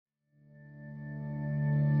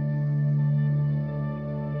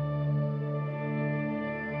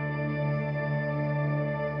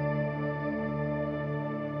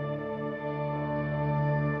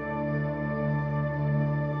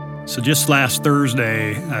So just last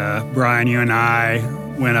Thursday, Brian, you and I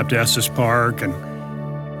went up to Estes Park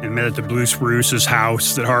and met at the Blue Spruce's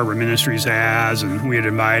house that Harbor Ministries has, and we had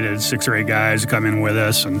invited 6 or 8 guys to come in with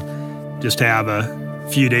us and just have a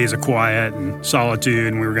few days of quiet and solitude,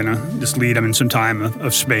 and we were going to just lead them in some time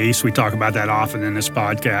of space. We talk about that often in this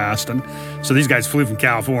podcast. And so these guys flew from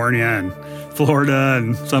California and Florida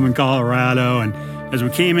and some in Colorado, and as we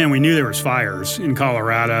came in, we knew there was fires in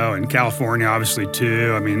Colorado and California, obviously,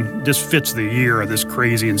 too. I mean, just fits the year of this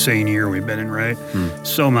crazy, insane year we've been in, right?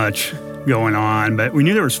 So much going on. But we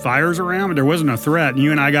knew there was fires around, but there wasn't a threat. And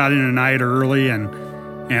you and I got in a night early, and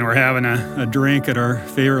we're having a drink at our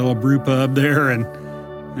favorite little brew pub there. And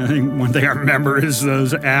I think one thing I remember is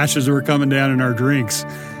those ashes were coming down in our drinks.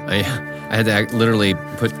 I had to literally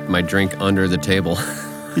put my drink under the table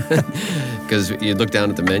because you look down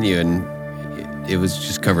at the menu and it was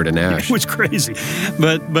just covered in ash. It was crazy,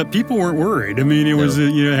 but people weren't worried. I mean, it was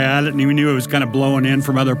had it, and we knew it was kind of blowing in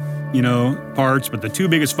from other parts. But the 2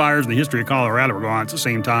 biggest fires in the history of Colorado were going on at the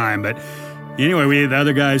same time. But anyway, the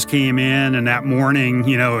other guys came in, and that morning,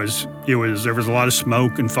 there was a lot of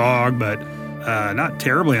smoke and fog, but not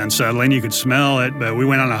terribly unsettling. You could smell it. But we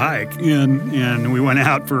went on a hike, and we went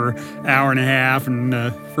out for an hour and a half. And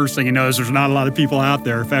first thing you notice, there's not a lot of people out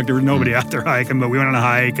there. In fact, there was nobody out there hiking. But we went on a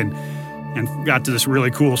hike and got to this really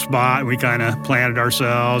cool spot. We kind of planted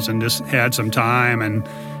ourselves and just had some time,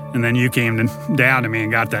 and then you came down to me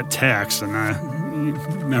and got that text, and I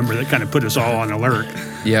remember that kind of put us all on alert.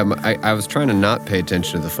 Yeah, I was trying to not pay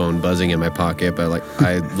attention to the phone buzzing in my pocket, but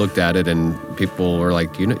I looked at it and people were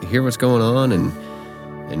like, "Do you hear what's going on?"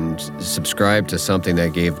 and subscribed to something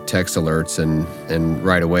that gave text alerts, and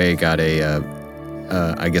right away got a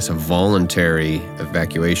voluntary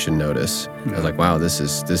evacuation notice. I was like, wow, this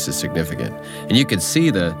is significant. And you could see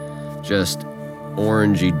the just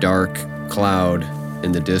orangey dark cloud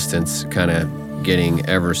in the distance kind of getting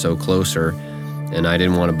ever so closer. And I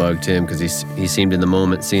didn't want to bug Tim because he seemed in the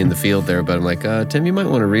moment seeing the field there. But I'm like, Tim, you might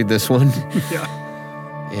want to read this one.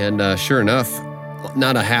 Yeah. And sure enough,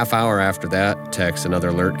 not a half hour after that text, another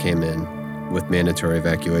alert came in with mandatory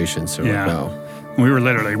evacuation. So wow. We were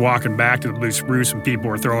literally walking back to the Blue Spruce, and people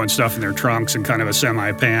were throwing stuff in their trunks in kind of a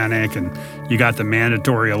semi-panic, and you got the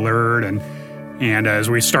mandatory alert, and as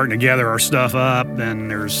we starting to gather our stuff up, then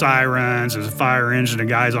there's sirens, there's a fire engine, and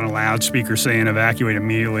guys on a loudspeaker saying evacuate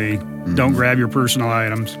immediately, don't grab your personal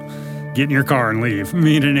items, get in your car and leave. I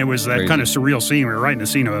mean, and it was that kind of surreal scene. We were right in the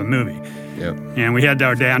scene of a movie. Yep. And we head to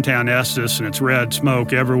our downtown Estes, and it's red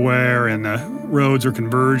smoke everywhere, and the roads are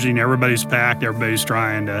converging, everybody's packed, everybody's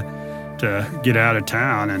trying to get out of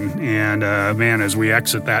town, and man, as we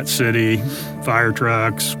exit that city, fire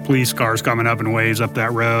trucks, police cars coming up in waves up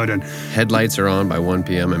that road, and headlights are on by 1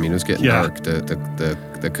 p.m. I mean, it was getting dark.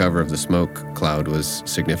 The cover of the smoke cloud was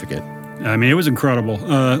significant. I mean, it was incredible,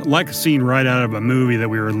 like a scene right out of a movie that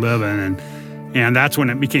we were living, and that's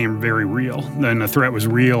when it became very real. Then the threat was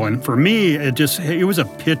real, and for me, it was a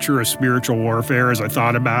picture of spiritual warfare as I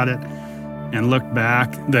thought about it and looked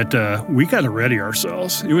back, that we got to ready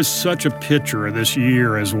ourselves. It was such a picture of this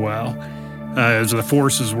year as well, as the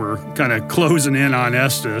forces were kind of closing in on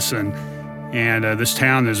Estes, and this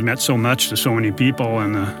town has meant so much to so many people,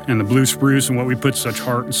 and the Blue Spruce and what we put such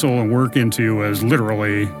heart and soul and work into was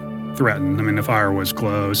literally threatened. I mean, the fire was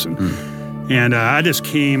close, and I just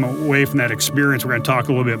came away from that experience. We're going to talk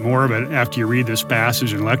a little bit more about it after you read this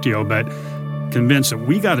passage in Lectio, but convinced that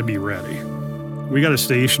we got to be ready. We got to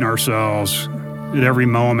station ourselves at every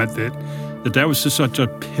moment that was just such a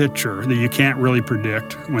picture that you can't really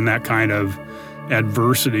predict when that kind of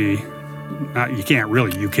adversity, you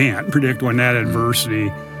can't predict when that adversity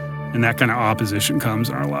and that kind of opposition comes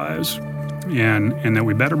in our lives, and that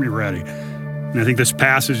we better be ready. And I think this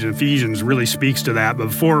passage in Ephesians really speaks to that. But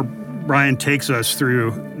before Brian takes us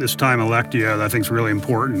through this time of Lectio that I think is really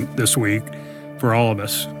important this week for all of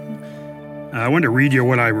us, I wanted to read you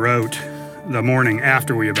what I wrote the morning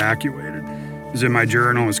after we evacuated. It was in my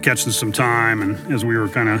journal. I was catching some time, and as we were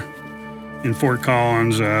kind of in Fort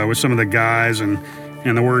Collins with some of the guys, and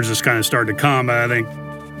the words just kind of started to come. But I think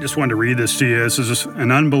just wanted to read this to you. This is just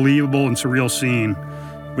an unbelievable and surreal scene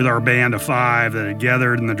with our band of 5 that had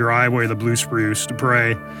gathered in the driveway of the Blue Spruce to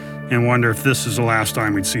pray and wonder if this is the last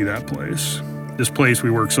time we'd see that place. This place we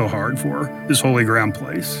worked so hard for, this holy ground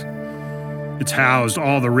place. It's housed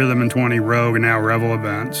all the Rhythm and 20 Rogue and now Revel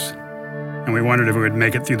events. And we wondered if we would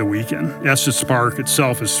make it through the weekend. Estes Park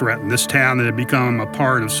itself is threatened. This town that had become a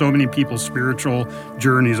part of so many people's spiritual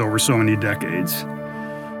journeys over so many decades.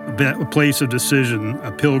 A place of decision,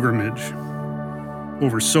 a pilgrimage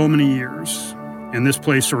over so many years. And this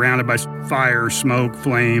place surrounded by fire, smoke,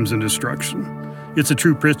 flames, and destruction. It's a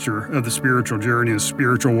true picture of the spiritual journey and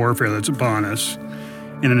spiritual warfare that's upon us,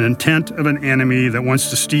 and an intent of an enemy that wants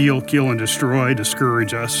to steal, kill, and destroy,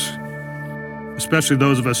 discourage us, especially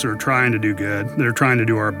those of us that are trying to do good, that are trying to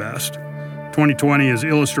do our best. 2020 has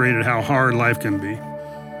illustrated how hard life can be,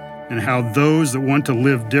 and how those that want to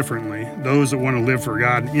live differently, those that want to live for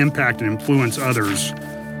God and impact and influence others,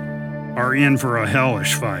 are in for a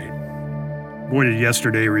hellish fight. Boy, did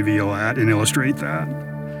yesterday reveal that and illustrate that.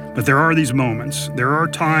 But there are these moments. There are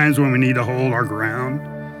times when we need to hold our ground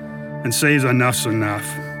and say enough's enough.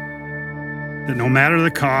 That no matter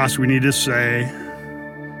the cost, we need to say,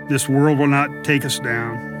 this world will not take us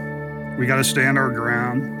down. We got to stand our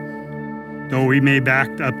ground. Though we may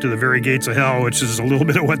back up to the very gates of hell, which is a little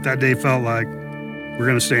bit of what that day felt like, we're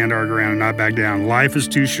going to stand our ground and not back down. Life is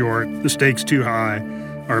too short, the stakes too high,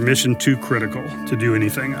 our mission too critical to do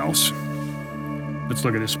anything else. Let's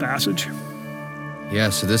look at this passage. Yeah,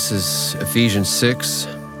 so this is Ephesians 6,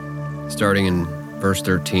 starting in verse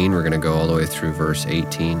 13. We're going to go all the way through verse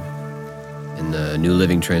 18 in the New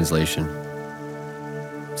Living Translation.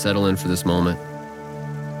 Settle in for this moment.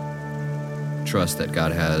 Trust that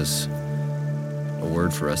God has a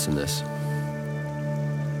word for us in this.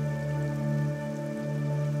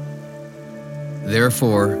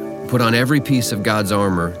 Therefore, put on every piece of God's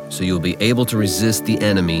armor so you'll be able to resist the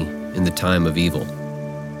enemy in the time of evil.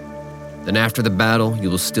 Then after the battle,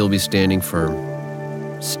 you will still be standing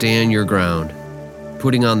firm. Stand your ground,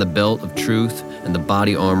 putting on the belt of truth and the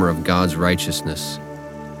body armor of God's righteousness.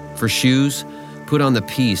 For shoes, put on the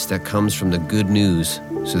peace that comes from the good news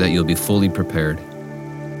so that you'll be fully prepared.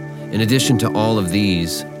 In addition to all of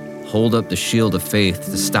these, hold up the shield of faith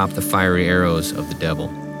to stop the fiery arrows of the devil.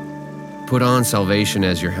 Put on salvation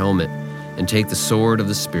as your helmet and take the sword of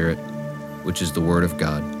the Spirit, which is the Word of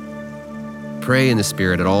God. Pray in the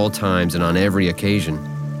Spirit at all times and on every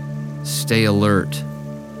occasion. Stay alert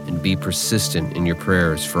and be persistent in your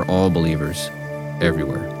prayers for all believers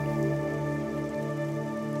everywhere.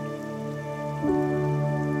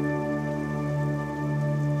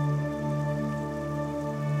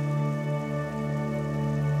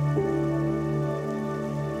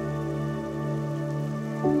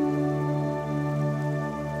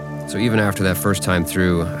 So even after that first time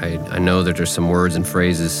through, I know that there's some words and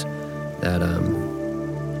phrases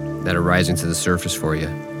that are rising to the surface for you.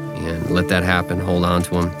 And let that happen. Hold on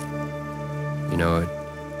to them. You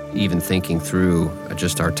know, even thinking through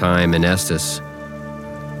just our time in Estes,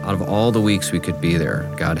 out of all the weeks we could be there,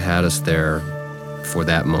 God had us there for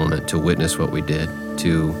that moment to witness what we did,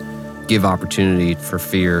 to give opportunity for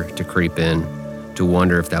fear to creep in, to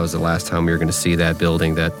wonder if that was the last time we were going to see that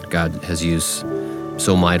building that God has used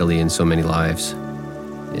so mightily in so many lives.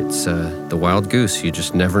 It's the wild goose. You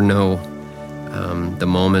just never know the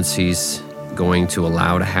moments He's going to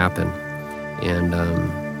allow to happen. And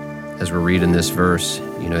as we're reading this verse,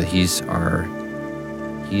 you know, He's our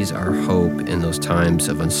hope in those times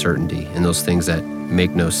of uncertainty, in those things that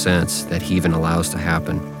make no sense, that He even allows to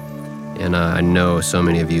happen. And I know so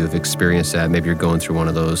many of you have experienced that. Maybe you're going through one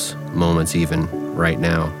of those moments even right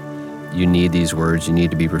now. You need these words. You need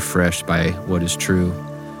to be refreshed by what is true.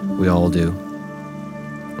 We all do.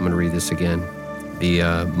 I'm going to read this again. Be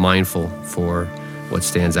mindful for what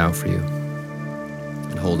stands out for you.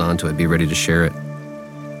 And hold on to it. Be ready to share it.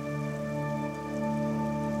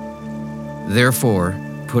 Therefore,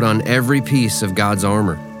 put on every piece of God's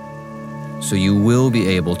armor, so you will be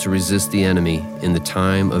able to resist the enemy in the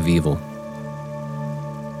time of evil.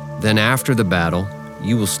 Then after the battle,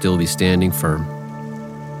 you will still be standing firm.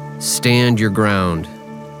 Stand your ground,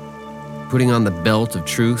 putting on the belt of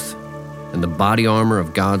truth and the body armor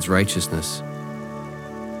of God's righteousness.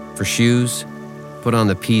 For shoes, put on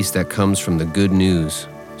the peace that comes from the good news,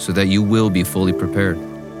 so that you will be fully prepared.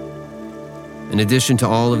 In addition to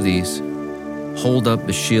all of these, hold up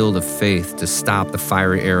the shield of faith to stop the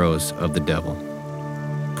fiery arrows of the devil.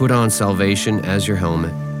 Put on salvation as your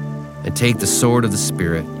helmet, and take the sword of the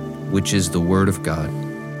Spirit, which is the Word of God.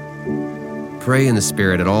 Pray in the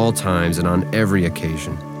Spirit at all times and on every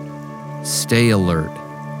occasion. Stay alert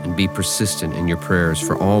and be persistent in your prayers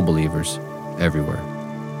for all believers everywhere.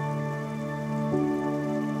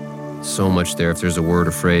 So much there. If there's a word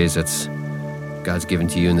or phrase that's God's given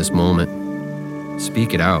to you in this moment,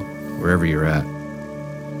 speak it out wherever you're at.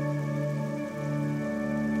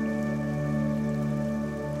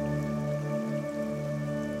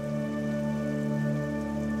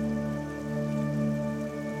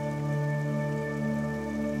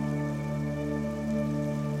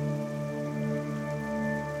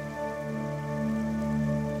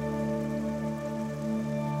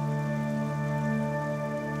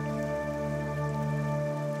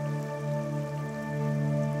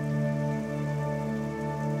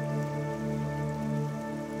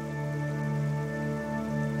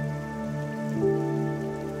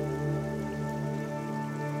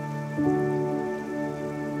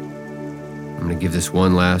 Give this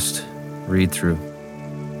one last read through.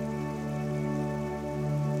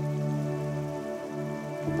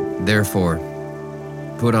 Therefore,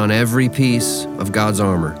 put on every piece of God's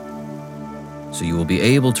armor, so you will be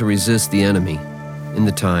able to resist the enemy in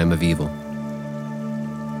the time of evil.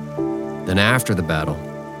 Then after the battle,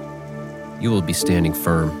 you will be standing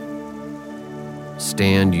firm.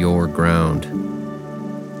 Stand your ground,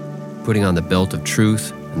 putting on the belt of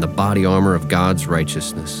truth and the body armor of God's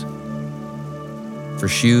righteousness. For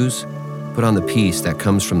shoes, put on the peace that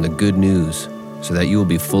comes from the good news, so that you will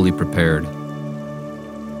be fully prepared.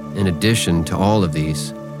 In addition to all of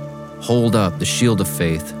these, hold up the shield of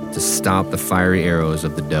faith to stop the fiery arrows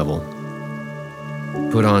of the devil.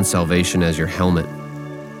 Put on salvation as your helmet,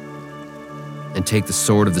 and take the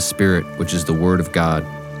sword of the Spirit, which is the Word of God.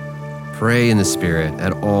 Pray in the Spirit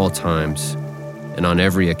at all times and on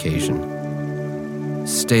every occasion.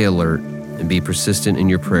 Stay alert and be persistent in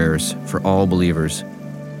your prayers for all believers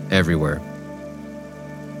everywhere.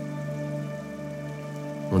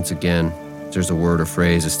 Once again, if there's a word or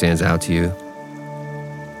phrase that stands out to you,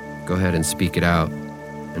 go ahead and speak it out.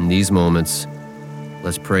 In these moments,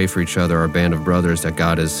 let's pray for each other, our band of brothers that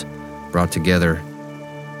God has brought together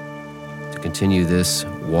to continue this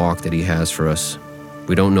walk that He has for us.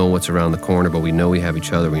 We don't know what's around the corner, but we know we have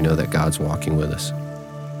each other. We know that God's walking with us.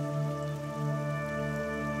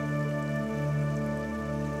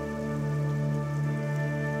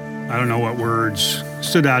 I don't know what words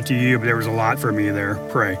stood out to you, but there was a lot for me there.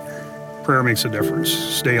 Pray. Prayer makes a difference.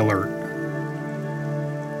 Stay alert.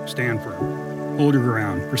 Stand firm. Hold your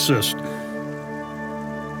ground. Persist.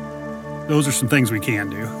 Those are some things we can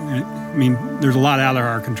do. I mean, there's a lot out of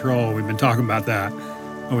our control. We've been talking about that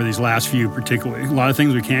over these last few particularly. A lot of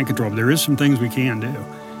things we can't control, but there is some things we can do.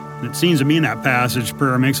 And it seems to me in that passage,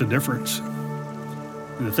 prayer makes a difference.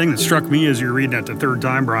 And the thing that struck me as you're reading it the third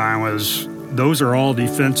time, Brian, was those are all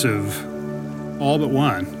defensive, all but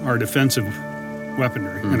one are defensive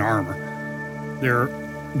weaponry and armor. They're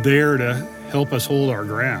there to help us hold our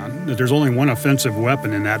ground. That there's only one offensive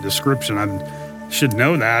weapon in that description. I should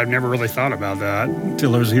know that. I've never really thought about that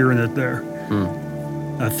until I was hearing it there.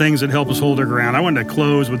 Things that help us hold our ground. I wanted to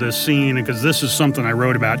close with this scene because this is something I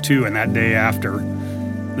wrote about too in that day after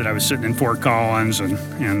that I was sitting in Fort Collins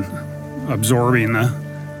and absorbing the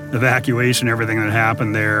evacuation, everything that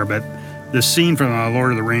happened there. But this scene from the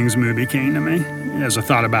Lord of the Rings movie came to me as I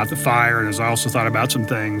thought about the fire and as I also thought about some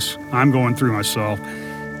things I'm going through myself.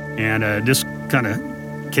 And just kind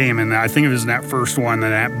of came in. I think it was in that first one,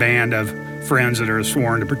 that band of friends that are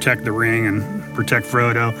sworn to protect the ring and protect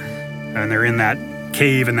Frodo. And they're in that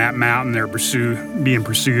cave in that mountain. They're being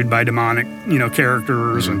pursued by demonic,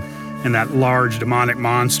 characters and that large demonic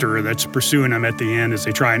monster that's pursuing them at the end as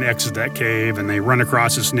they try and exit that cave. And they run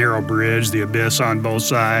across this narrow bridge, the abyss on both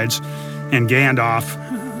sides. And Gandalf,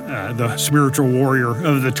 the spiritual warrior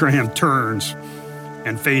of the Tram, turns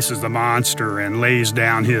and faces the monster and lays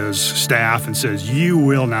down his staff and says, "You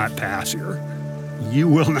will not pass here. You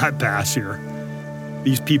will not pass here.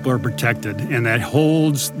 These people are protected." And that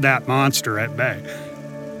holds that monster at bay.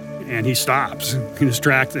 And he stops in his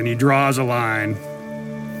tracks and he draws a line.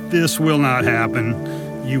 This will not happen.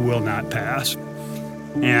 You will not pass.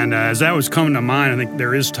 And as that was coming to mind, I think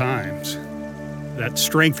there is times that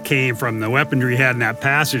strength came from the weaponry he had in that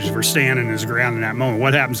passage for standing his ground in that moment.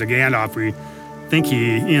 What happens to Gandalf? We think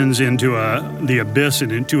he ends into the abyss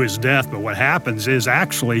and into his death, but what happens is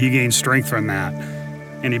actually he gains strength from that.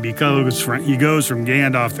 And he goes from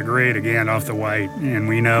Gandalf the Grey to Gandalf the White. And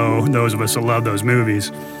we know, those of us that love those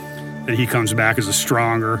movies, that he comes back as a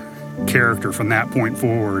stronger character from that point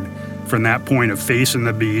forward, from that point of facing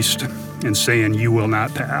the beast and saying, "You will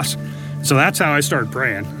not pass." So that's how I started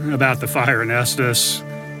praying about the fire in Estes,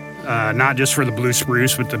 not just for the Blue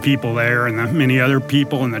Spruce, but the people there and the many other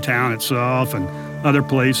people in the town itself and other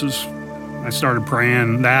places. I started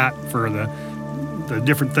praying that for the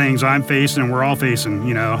different things I'm facing and we're all facing.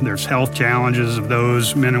 There's health challenges of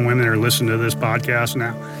those men and women that are listening to this podcast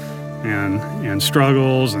now, and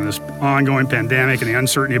struggles and this ongoing pandemic and the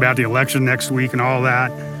uncertainty about the election next week and all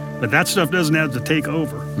that. But that stuff doesn't have to take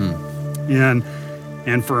over.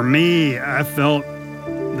 And for me, I felt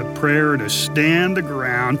the prayer to stand the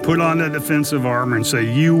ground, put on the defensive armor and say,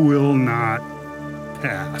 "You will not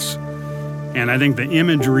pass." And I think the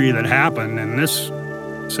imagery that happened in this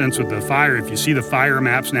sense with the fire, if you see the fire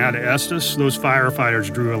maps now to Estes, those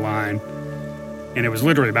firefighters drew a line. And it was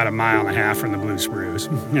literally about 1.5 miles from the Blue Spruce.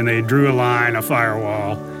 And they drew a line, a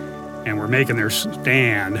firewall, and were making their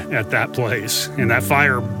stand at that place. And that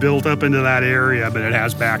fire built up into that area, but it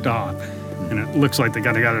has backed off. And it looks like they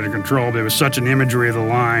got it under control, but it was such an imagery of the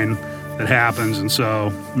line that happens. And so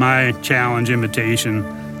my challenge, invitation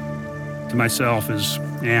to myself is,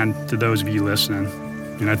 and to those of you listening,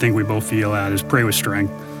 and I think we both feel that, is pray with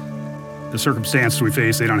strength. The circumstances we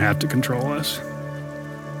face, they don't have to control us.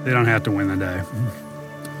 They don't have to win the day.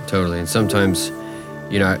 Totally. And sometimes,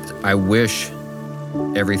 I wish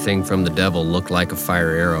everything from the devil looked like a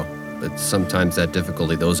fire arrow, but sometimes that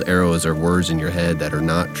difficulty, those arrows are words in your head that are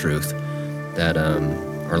not truth, that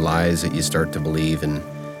are lies that you start to believe,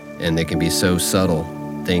 and they can be so subtle,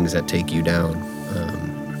 things that take you down.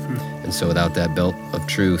 And so without that belt of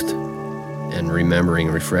truth and remembering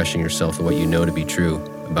and refreshing yourself of what you know to be true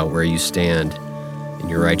about where you stand in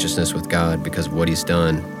your righteousness with God because of what he's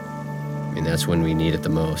done, that's when we need it the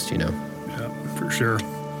most, Yeah, for sure.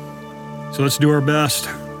 So let's do our best,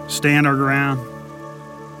 stand our ground,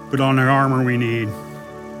 put on the armor we need,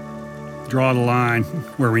 draw the line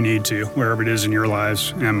where we need to, wherever it is in your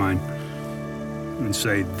lives and mine, and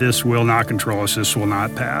say, this will not control us, this will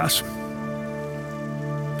not pass.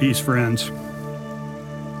 Peace, friends.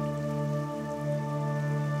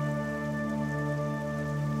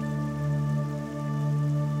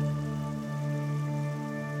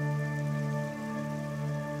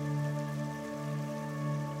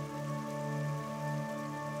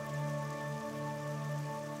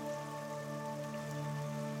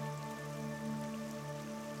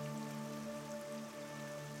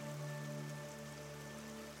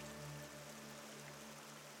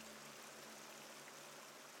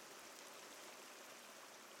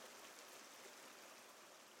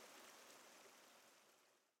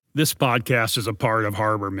 This podcast is a part of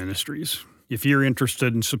Harbor Ministries. If you're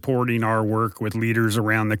interested in supporting our work with leaders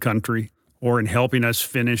around the country or in helping us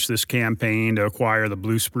finish this campaign to acquire the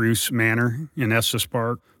Blue Spruce Manor in Estes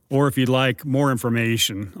Park, or if you'd like more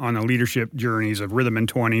information on the leadership journeys of Rhythm and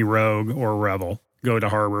 20, Rogue, or Revel, go to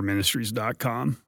harborministries.com.